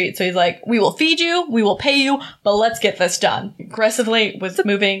found in the street. So he's like, we will feed you, we will pay you, but let's get this done. Aggressively was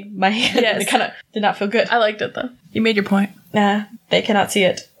moving my hand. Yes. It kind of did not feel good. I liked it, though. You made your point. Nah, they cannot see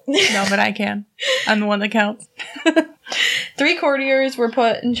it. No, but I can. I'm the one that counts. 3 courtiers were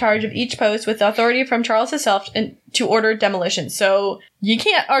put in charge of each post with authority from Charles himself to order demolition. So you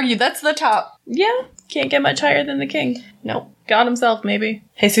can't argue that's the top. Yeah. Can't get much higher than the king. No. God himself, maybe.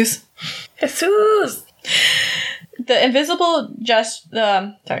 Jesus. The visible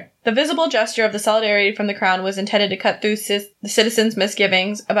gesture of the solidarity from the crown was intended to cut through the citizens'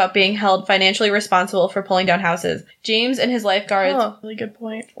 misgivings about being held financially responsible for pulling down houses. James and his lifeguards really good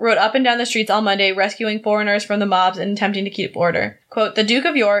point. rode up and down the streets all Monday, rescuing foreigners from the mobs and attempting to keep order. Quote, the Duke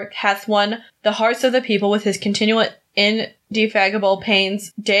of York hath won the hearts of the people with his continual indefatigable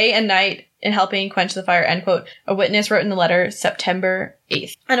pains day and night in helping quench the fire, end quote. A witness wrote in the letter September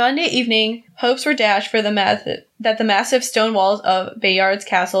 8th. On Monday evening, hopes were dashed for that the massive stone walls of Bayard's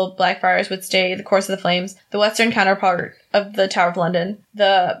Castle, Blackfriars, would stay the course of the flames, the western counterpart of the Tower of London.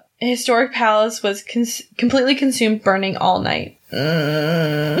 The historic palace was completely consumed, burning all night.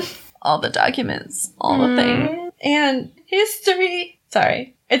 All the documents, all the things. And history.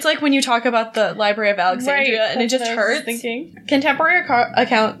 Sorry. It's like when you talk about the Library of Alexandria, and it just hurts. Contemporary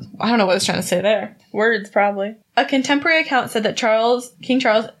account... I don't know what I was trying to say there. Words, probably. A contemporary account said that King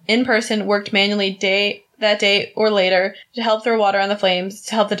Charles, in person, worked manually that day or later to help throw water on the flames,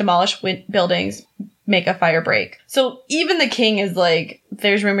 to help the demolished buildings make a fire break. So even the king is like...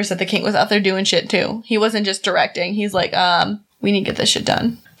 There's rumors that the king was out there doing shit, too. He wasn't just directing. He's like, we need to get this shit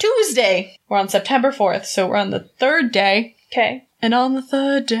done. Tuesday! We're on September 4th, so we're on the 3rd day. Okay. And on the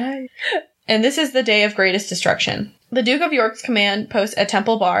 3rd day, And this is the day of greatest destruction. The Duke of York's command post at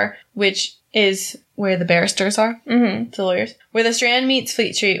Temple Bar, which is where the barristers are, the lawyers, where the Strand meets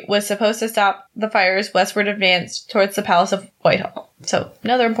Fleet Street, was supposed to stop the fire's westward advance towards the Palace of Whitehall. So,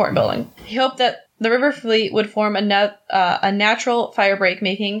 another important building. He hoped that the River Fleet would form a natural fire break,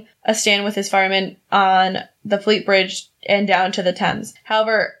 making a stand with his firemen on the Fleet Bridge and down to the Thames.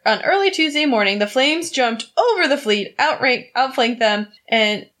 However, on early Tuesday morning, the flames jumped over the fleet, outflanked them,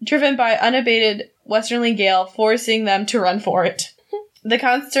 and driven by unabated westerly gale, forcing them to run for it. The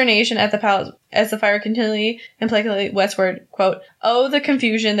consternation at the palace as the fire continually implacably westward, quote, "Oh, the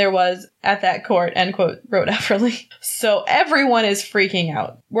confusion there was at that court," end quote, wrote Everly. So everyone is freaking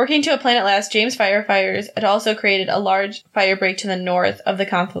out. Working to a plan at last, James firefighters had also created a large fire break to the north of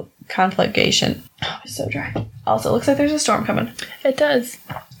the conflagration. Oh, it's so dry. Also, it looks like there's a storm coming. It does.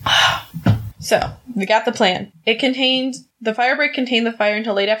 So, we got the plan. The fire break contained the fire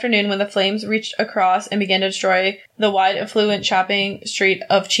until late afternoon when the flames reached across and began to destroy the wide, affluent shopping street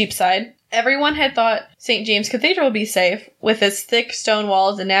of Cheapside. Everyone had thought St. James Cathedral would be safe, with its thick stone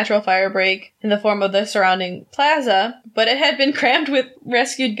walls and natural fire break in the form of the surrounding plaza, but it had been crammed with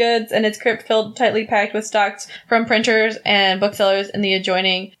rescued goods and its crypt filled tightly packed with stocks from printers and booksellers in the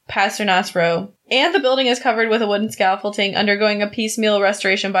adjoining Pasternas Row. And the building is covered with a wooden scaffolding, undergoing a piecemeal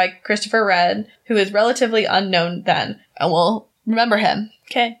restoration by Christopher Wren, who is relatively unknown then. And we'll remember him.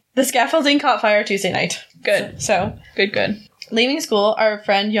 Okay. The scaffolding caught fire Tuesday night. Good. So, Good. Leaving school, our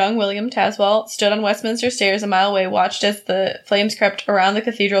friend young William Taswell stood on Westminster stairs a mile away, watched as the flames crept around the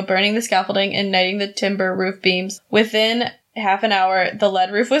cathedral, burning the scaffolding and igniting the timber roof beams. Within half an hour, the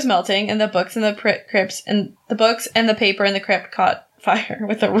lead roof was melting, and the books and the crypts and the books and the paper in the crypt caught fire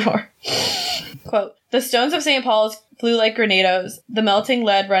with a roar. Quote, "The stones of St. Paul's flew like grenadoes, the melting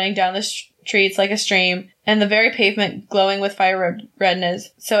lead running down the streets like a stream, and the very pavement glowing with fire redness,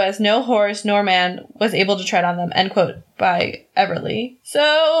 so as no horse nor man was able to tread on them," end quote, by Everly.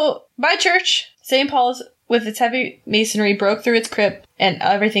 So, by church, St. Paul's, with its heavy masonry, broke through its crypt, and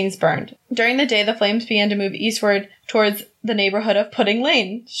everything's burned. During the day, the flames began to move eastward towards the neighborhood of Pudding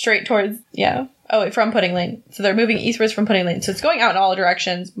Lane, straight towards, from Pudding Lane. So they're moving eastwards from Pudding Lane. So it's going out in all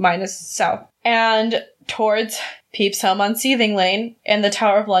directions, minus south. And towards Pepys' home on Seething Lane and the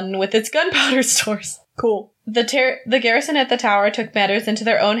Tower of London with its gunpowder stores. Cool. The garrison at the tower took matters into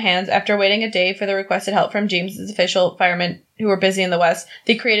their own hands after waiting a day for the requested help from James's official firemen who were busy in the west.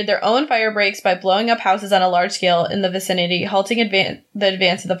 They created their own fire breaks by blowing up houses on a large scale in the vicinity, halting the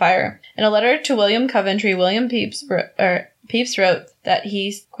advance of the fire. In a letter to William Coventry, William Pepys wrote that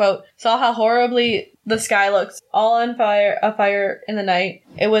he, quote, "saw how horribly the sky looks, all on fire, afire in the night.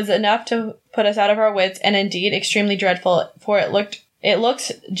 It was enough to put us out of our wits, and indeed extremely dreadful, for it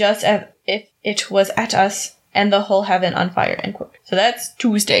looks just as if it was at us, and the whole heaven on fire," end quote. So that's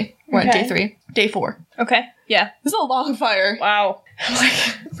Tuesday. We're on day 3. Day 4. Okay. Yeah. This is a long fire. Wow.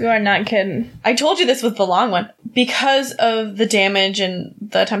 You are not kidding. I told you this was the long one. Because of the damage and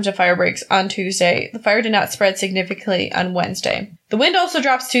the attempted fire breaks on Tuesday, the fire did not spread significantly on Wednesday. The wind also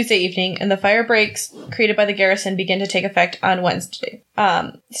drops Tuesday evening, and the fire breaks created by the garrison begin to take effect on Wednesday.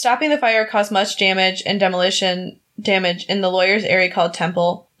 Stopping the fire caused much damage and demolition damage in the lawyers' area called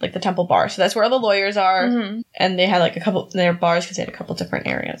Temple, like the Temple Bar. So that's where all the lawyers are. Mm-hmm. And they had like a couple, their bars because they had a couple different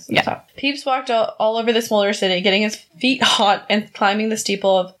areas. Yeah. So Pepys walked all over the smolder city, getting his feet hot and climbing the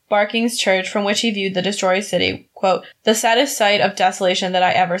steeple of Barking's Church, from which he viewed the destroyed city. Quote, "the saddest sight of desolation that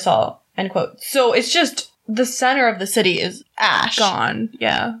I ever saw," end quote. So it's just, the center of the city is ash. Gone.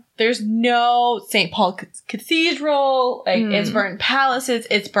 Yeah. There's no St. Paul Cathedral. Like, it's burned palaces.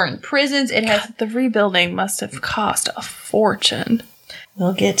 It's burned prisons. It has... The rebuilding must have cost a fortune.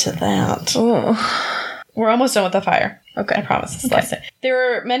 We'll get to that. Oh. We're almost done with the fire. Okay. I promise. This is the last day. There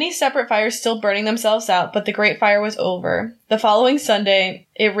were many separate fires still burning themselves out, but the Great Fire was over. The following Sunday,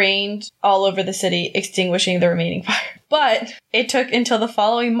 it rained all over the city, extinguishing the remaining fire. But it took until the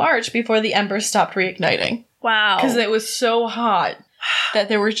following March before the embers stopped reigniting. Wow. Because it was so hot that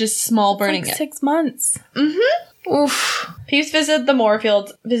there were just small burning. Like 6 months. Mm-hmm. Oof. Pepys visited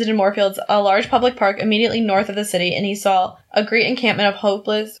Moorfields, a large public park immediately north of the city, and he saw a great encampment of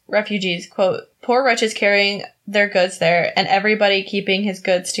hopeless refugees, quote, "poor wretches carrying their goods there, and everybody keeping his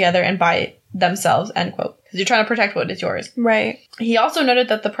goods together and by themselves," end quote. Because you're trying to protect what is yours. Right. He also noted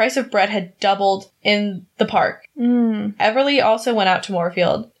that the price of bread had doubled in the park. Everly also went out to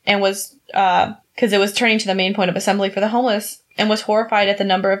Moorfield and was, because it was turning to the main point of assembly for the homeless, and was horrified at the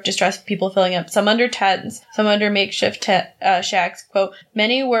number of distressed people filling up, some under tents, some under makeshift shacks. Quote,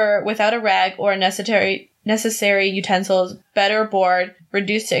 "many were without a rag or a necessary necessary utensils, better board,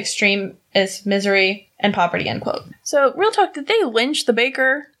 reduced to extremist misery and poverty, end quote. So, real talk, did they lynch the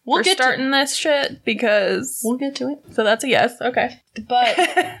baker We'll for get to- starting this shit? Because... We'll get to it. So that's a yes. Okay. But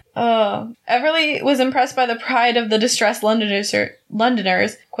Everly was impressed by the pride of the distressed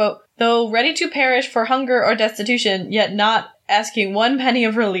Londoners, quote, though ready to perish for hunger or destitution, yet not asking one penny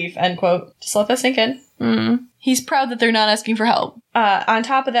of relief, end quote. Just let that sink in. Mm. He's proud that they're not asking for help. On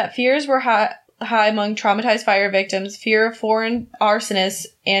top of that, fears were high among traumatized fire victims, fear of foreign arsonists,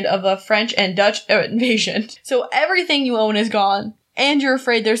 and of a French and Dutch invasion. So everything you own is gone. And you're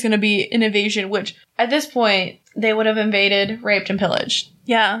afraid there's going to be an invasion, which at this point, they would have invaded, raped, and pillaged.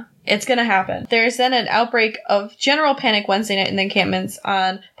 Yeah. It's going to happen. There's then an outbreak of general panic Wednesday night in the encampments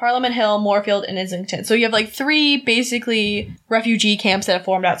on Parliament Hill, Moorfield, and Islington. So you have like 3 basically refugee camps that have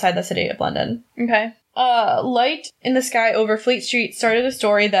formed outside the city of London. Okay. Light in the sky over Fleet Street started a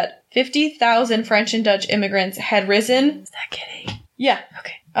story that 50,000 French and Dutch immigrants had risen. Is that kidding? Yeah.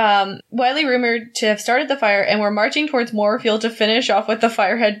 Okay. Widely rumored to have started the fire and were marching towards Moorfield to finish off what the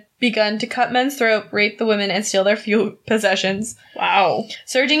fire had begun, to cut men's throat, rape the women, and steal their few possessions. Wow.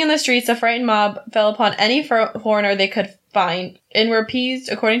 Surging in the streets, a frightened mob fell upon any foreigner they could find and were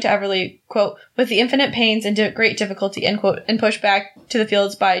appeased, according to Everly, quote, with the infinite pains and great difficulty, end quote, and pushed back to the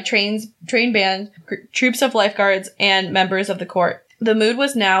fields by trained bands, troops of lifeguards, and members of the court. The mood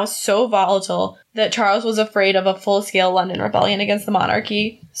was now so volatile that Charles was afraid of a full-scale London rebellion against the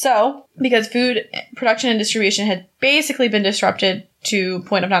monarchy. So, because food production and distribution had basically been disrupted to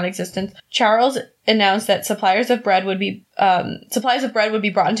point of non-existence, Charles announced that supplies of bread would be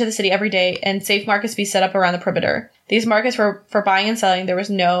brought into the city every day, and safe markets be set up around the perimeter. These markets were for buying and selling. There was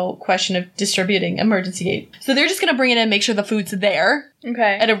no question of distributing emergency aid. So they're just going to bring it in and make sure the food's there.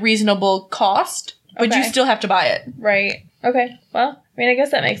 Okay. At a reasonable cost, but you still have to buy it. Right. Okay. Well, I mean, I guess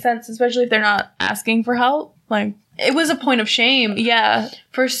that makes sense, especially if they're not asking for help. Like, it was a point of shame. Yeah.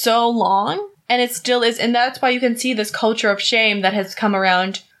 For so long. And it still is. And that's why you can see this culture of shame that has come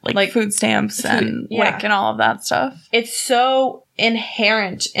around. Like food stamps and WIC and all of that stuff. It's so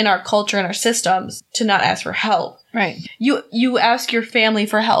inherent in our culture and our systems to not ask for help. Right. You ask your family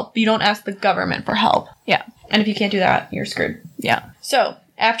for help. You don't ask the government for help. Yeah. And if you can't do that, you're screwed. Yeah. So,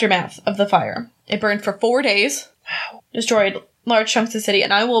 aftermath of the fire. It burned for 4 days. Wow. Destroyed large chunks of the city.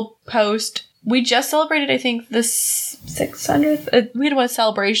 And I will post... We just celebrated, I think, the 600th... we had a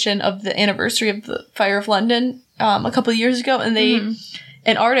celebration of the anniversary of the Fire of London a couple of years ago. And they...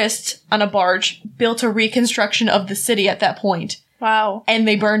 An artist on a barge built a reconstruction of the city at that point. Wow. And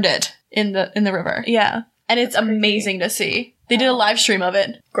they burned it in the river. Yeah. And it's amazing to see. They did a live stream of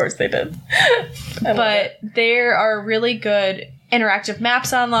it. Of course they did. But there are really good interactive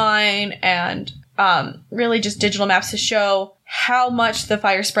maps online and really just digital maps to show how much the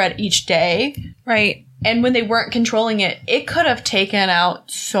fire spread each day. Right. And when they weren't controlling it, it could have taken out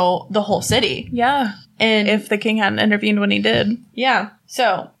the whole city. Yeah. And if the king hadn't intervened when he did. Yeah.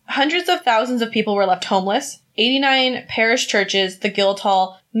 So, hundreds of thousands of people were left homeless. 89 parish churches, the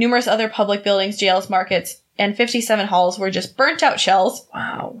Guildhall, numerous other public buildings, jails, markets, and 57 halls were just burnt out shells.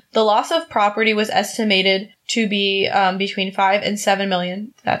 Wow. The loss of property was estimated to be between 5 and 7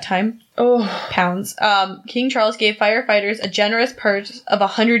 million at that time. Pounds. King Charles gave firefighters a generous purse of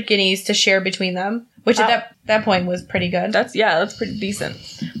 100 guineas to share between them, which at that point was pretty good. That's pretty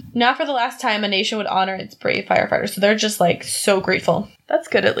decent. Not for the last time a nation would honor its brave firefighters, so they're just like so grateful. That's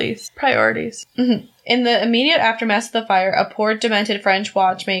good at least. Priorities. Mm-hmm. In the immediate aftermath of the fire, a poor, demented French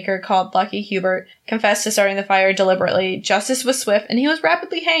watchmaker called Lucky Hubert confessed to starting the fire deliberately. Justice was swift, and he was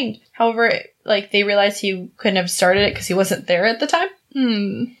rapidly hanged. However, they realized he couldn't have started it because he wasn't there at the time.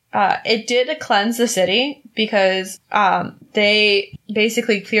 It did cleanse the city because they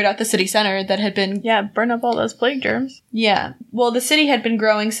basically cleared out the city center that had been... Yeah, burn up all those plague germs. Yeah. Well, the city had been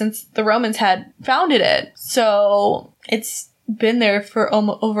growing since the Romans had founded it. So it's been there for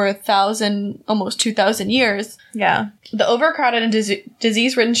over 1,000, almost 2,000 years. Yeah. The overcrowded and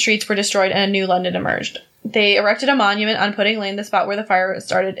disease-ridden streets were destroyed and a new London emerged. They erected a monument on Pudding Lane, the spot where the fire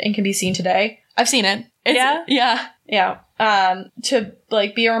started, and can be seen today. I've seen it. Yeah. To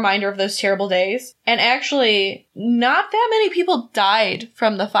be a reminder of those terrible days. And actually, not that many people died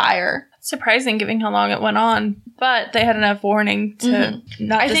from the fire. Surprising given how long it went on, but they had enough warning to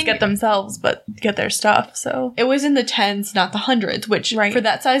not just get themselves, but get their stuff, so. It was in the tens, not the hundreds, which for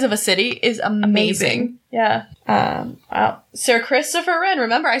that size of a city is amazing. Yeah. Wow. Sir Christopher Wren,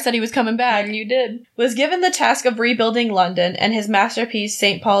 remember I said he was coming back. You did. Was given the task of rebuilding London, and his masterpiece,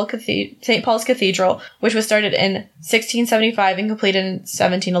 St. Paul's Cathedral, which was started in 1675 and completed in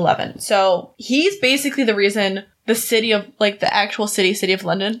 1711. So he's basically the reason the city of, the actual city of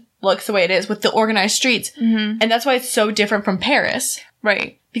London looks the way it is with the organized streets. Mm-hmm. And that's why it's so different from Paris.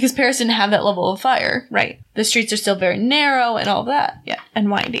 Right. Because Paris didn't have that level of fire. Right. The streets are still very narrow and all that. Yeah.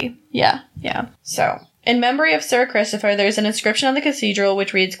 And windy. Yeah. Yeah. So, in memory of Sir Christopher, there's an inscription on the cathedral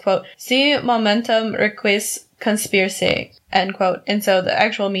which reads, quote, Si momentum requis conspiracy, end quote. And so the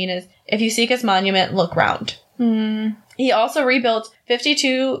actual mean is, if you seek his monument, look round. Mm. He also rebuilt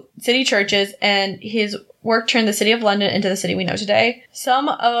 52 city churches, and his work turned the city of London into the city we know today. Some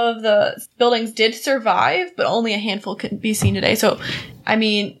of the buildings did survive, but only a handful can be seen today. So, I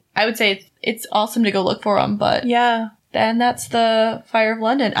mean, I would say it's awesome to go look for them, but yeah. Then that's the Fire of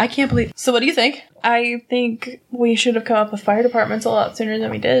London. I can't believe... So what do you think? I think we should have come up with fire departments a lot sooner than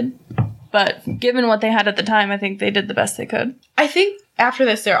we did. But given what they had at the time, I think they did the best they could. I think after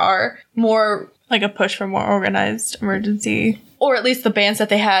this there are more... Like a push for more organized emergency. Or at least the bands that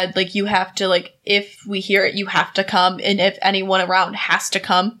they had, like, you have to, like, if we hear it, you have to come. And if anyone around has to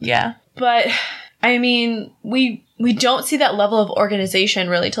come. Yeah. But, I mean, we don't see that level of organization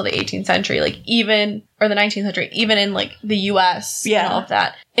really till the 18th century. Like, even... Or the 19th century. Even in, like, the U.S. Yeah. And all of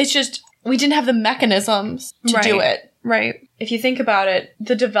that. It's just... We didn't have the mechanisms to do it. Right. If you think about it,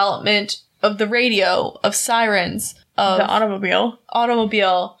 the development of the radio, of sirens, of... The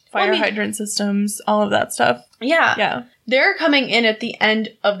automobile. Fire hydrant systems, all of that stuff. Yeah. Yeah. They're coming in at the end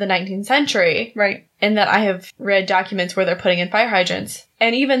of the 19th century. Right. And that I have read documents where they're putting in fire hydrants.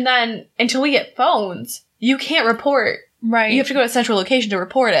 And even then, until we get phones, you can't report. Right. You have to go to a central location to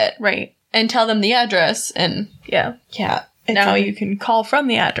report it. Right. And tell them the address. And yeah. Yeah. Now you can call from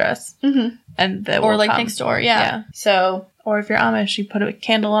the address. Mm-hmm. And they or will like come. next door. Yeah. So. Or if you're Amish, you put a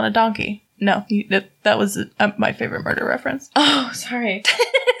candle on a donkey. No, that was my favorite murder reference. Oh, sorry.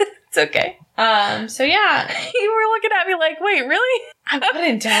 It's okay. So yeah. You were looking at me like, wait, really? I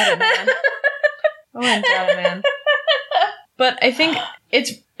wouldn't doubt it, man. I wouldn't doubt it, man. But I think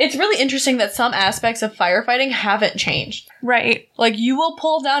it's really interesting that some aspects of firefighting haven't changed. Right. Like, you will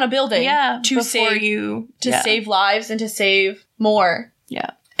pull down a building to save lives and to save more.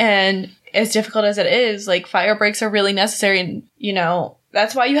 Yeah. And as difficult as it is, like, fire breaks are really necessary. And, you know,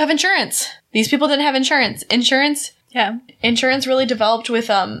 that's why you have insurance. These people didn't have insurance. Insurance really developed with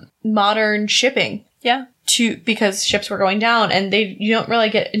modern shipping. Yeah. Because ships were going down, and you don't really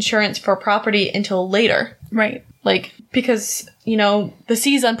get insurance for property until later. Right. Like, because, you know, the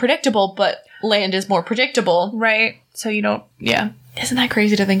sea's unpredictable, but land is more predictable. Right. So you don't, yeah. Isn't that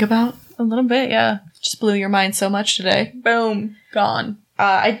crazy to think about? A little bit, yeah. Just blew your mind so much today. Boom. Gone.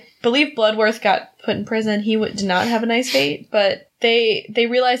 I believe Bloodworth got put in prison. He did not have a nice fate, but they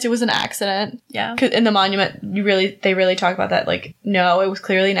realized it was an accident. Yeah. In the monument, they really talk about that. Like, no, it was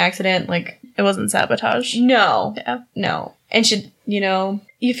clearly an accident. Like, it wasn't sabotage. No. Yeah. No. And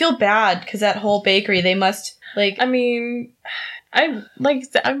you feel bad because that whole bakery, they must, like... I mean, I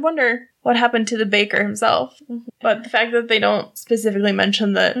wonder what happened to the baker himself. Mm-hmm. But the fact that they don't specifically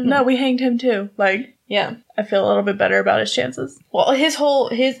mention that, no, we hanged him too. Like, yeah. I feel a little bit better about his chances. Well, his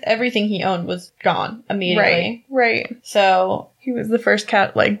everything he owned was gone immediately. Right. So... He was the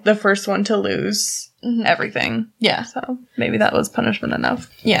first one to lose everything. Yeah. So maybe that was punishment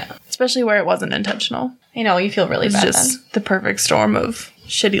enough. Yeah. Especially where it wasn't intentional. I know, you feel really bad It's just the perfect storm of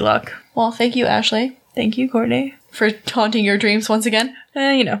shitty luck. Well, thank you, Ashley. Thank you, Courtney. For haunting your dreams once again.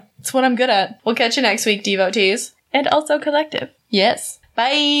 It's what I'm good at. We'll catch you next week, devotees. And also collective. Yes.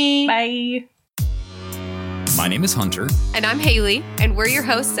 Bye. Bye. My name is Hunter. And I'm Haley, and we're your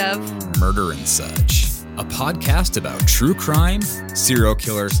hosts of Murder and Such, a podcast about true crime, serial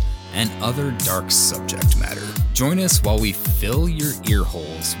killers, and other dark subject matter. Join us while we fill your ear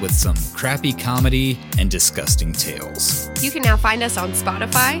holes with some crappy comedy and disgusting tales. You can now find us on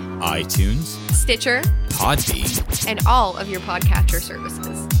Spotify, iTunes, Stitcher, Podbean, and all of your podcatcher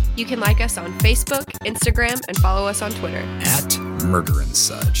services. You can like us on Facebook, Instagram, and follow us on Twitter at Murder and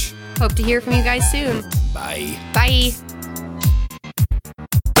Such. Hope to hear from you guys soon. Bye. Bye.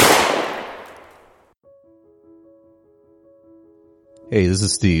 Hey, this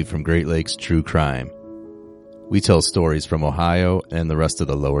is Steve from Great Lakes True Crime. We tell stories from Ohio and the rest of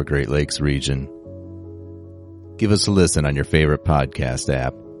the lower Great Lakes region. Give us a listen on your favorite podcast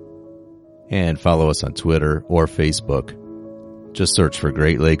app. And follow us on Twitter or Facebook. Just search for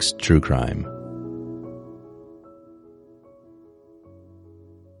Great Lakes True Crime.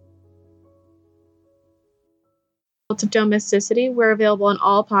 Of Domesticity. We're available on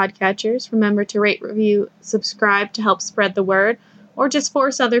all podcatchers. Remember to rate, review, subscribe to help spread the word, or just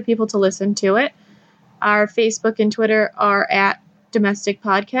force other people to listen to it. Our Facebook and Twitter are at Domestic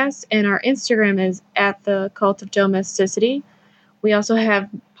Podcasts, and our Instagram is at the Cult of Domesticity. We also have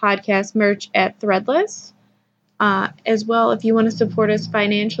podcast merch at Threadless. As well, if you want to support us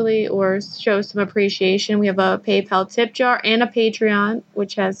financially or show some appreciation, we have a PayPal tip jar and a Patreon,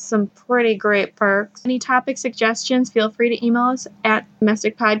 which has some pretty great perks. Any topic suggestions, feel free to email us at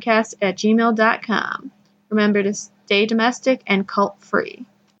domesticpodcast@gmail.com. Remember to stay domestic and cult-free.